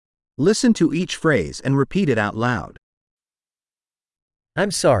Listen to each phrase and repeat it out loud.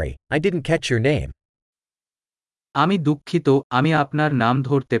 I'm sorry, I didn't catch your name. আমি দুঃখিত, আমি আপনার নাম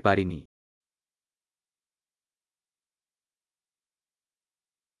ধরতে পারিনি।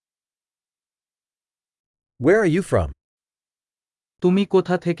 Where are you from? তুমি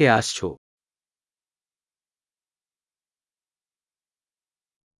কোথা থেকে আসছো?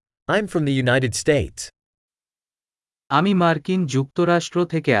 I'm from the United States. আমি মার্কিন যুক্তরাষ্ট্র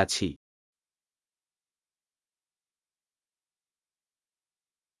থেকে আছি।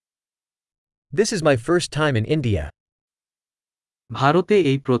 This is my first time in India. ভারতে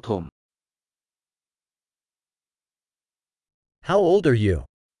এই প্রথম। How old are you?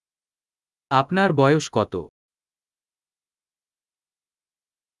 আপনার বয়স কত?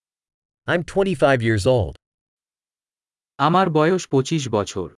 I'm 25 years old. আমার বয়স 25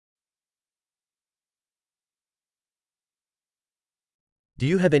 বছর। Do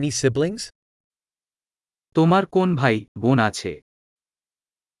you have any siblings? তোমার কোন ভাই, বোন আছে?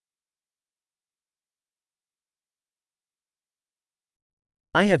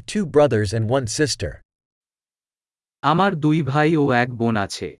 I have 2 brothers and 1 sister. আমার 2 ভাই ও 1 বোন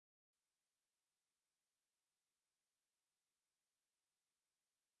আছে।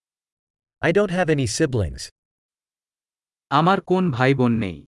 I don't have any siblings. আমার কোন ভাই বোন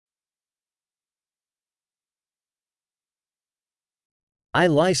নেই। I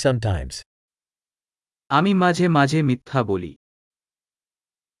lie sometimes. আমি মাঝে মাঝে মিথ্যা বলি।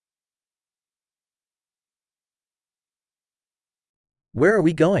 Where are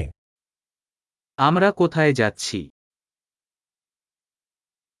we going? আমরা কোথায় যাচ্ছি?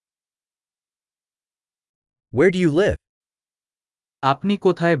 Where do you live? আপনি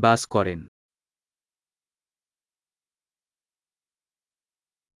কোথায় বাস করেন?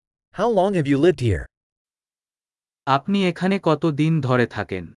 How long have you lived here? আপনি এখানে কত দিন ধরে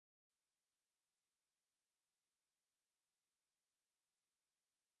থাকেন?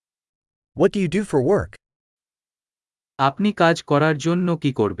 What do you do for work? আপনি কাজ করার জন্য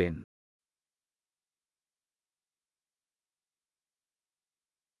কি করবেন?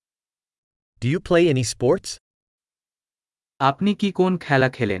 Do you play any sports? আপনি কি কোন খেলা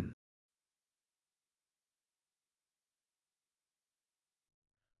খেলেন?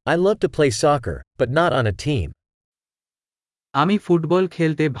 I love to play soccer, but not on a team. আমি ফুটবল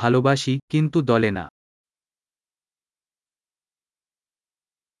খেলতে ভালোবাসি, কিন্তু দলে না।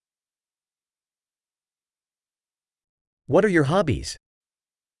 What are your hobbies?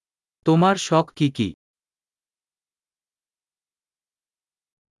 তোমার শখ কি কি?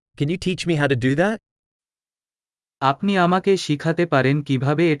 Can you teach me how to do that? আপনি আমাকে শিখাতে পারেন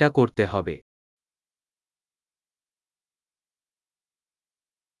কিভাবে এটা করতে হবে?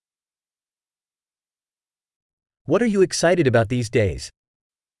 What are you excited about these days?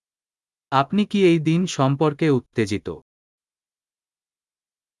 আপনি কি এই দিন সম্পর্কে উত্তেজিত?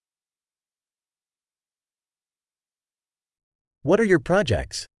 What are your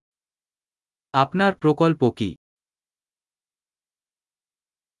projects? আপনার প্রকল্প কি?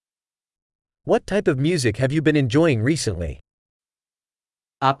 What type of music have you been enjoying recently?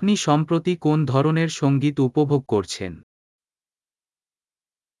 আপনি সম্প্রতি কোন ধরনের সঙ্গীত উপভোগ করছেন?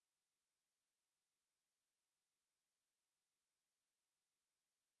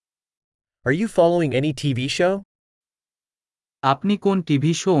 Are you following any TV show? আপনি কোন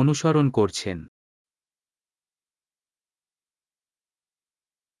টিভি শো অনুসরণ করছেন?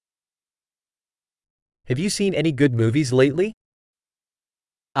 Have you seen any good movies lately?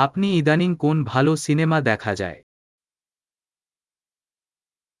 আপনি ইদানিং কোন ভালো সিনেমা দেখা যায়?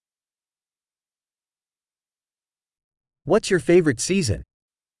 What's your favorite season?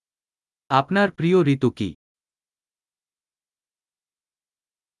 আপনার প্রিয় ঋতু কি?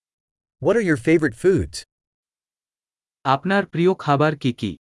 What are your favorite foods? আপনার প্রিয় খাবার কি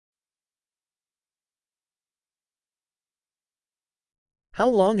কি? How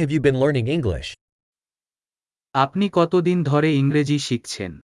long have you been learning English? আপনি কতদিন ধরে ইংরেজি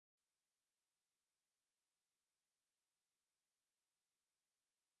শিখছেন?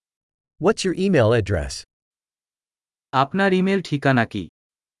 What's your email address? আপনার ইমেল ঠিকানা কি?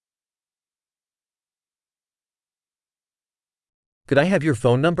 Could I have your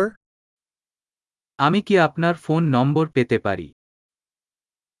phone number? আমি কি আপনার ফোন নম্বর পেতে পারি?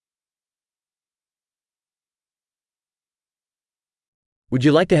 Would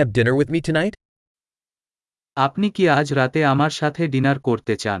you like to have dinner with me tonight? আপনি কি আজ রাতে আমার সাথে ডিনার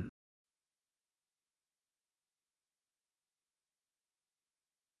করতে চান?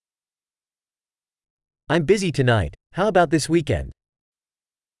 I'm busy tonight. How about this weekend?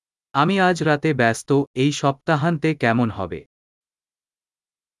 আমি আজ রাতে ব্যস্ত, এই সপ্তাহান্তে কেমন হবে?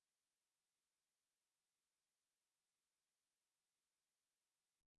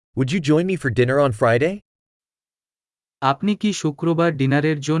 Would you join me for dinner on Friday? আপনি কি শুক্রবার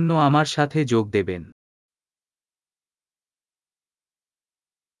ডিনারের জন্য আমার সাথে যোগ দেবেন?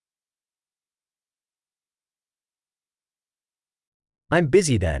 I'm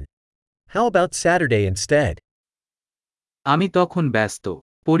busy then. How about Saturday instead? আমি তখন ব্যস্ত।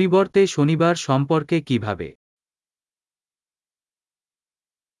 পরিবর্তে শনিবার সম্পর্কে কিভাবে?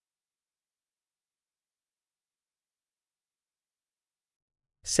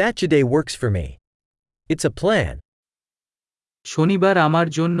 Saturday works for me. It's a plan. শনিবার আমার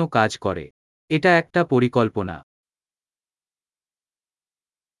জন্য কাজ করে। এটা একটা পরিকল্পনা।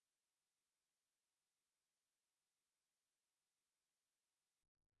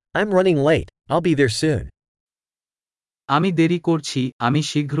 I'm running late. I'll be there soon. আমি দেরি করছি, আমি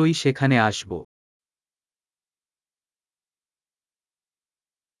শীঘ্রই সেখানে আসব।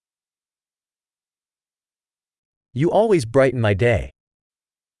 You always brighten my day.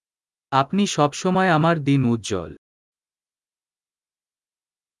 আপনি সবসময় আমার দিন উজ্জ্বল।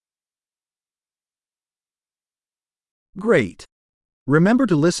 Great! Remember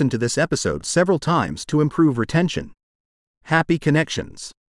to listen to this episode several times to improve retention. Happy connections!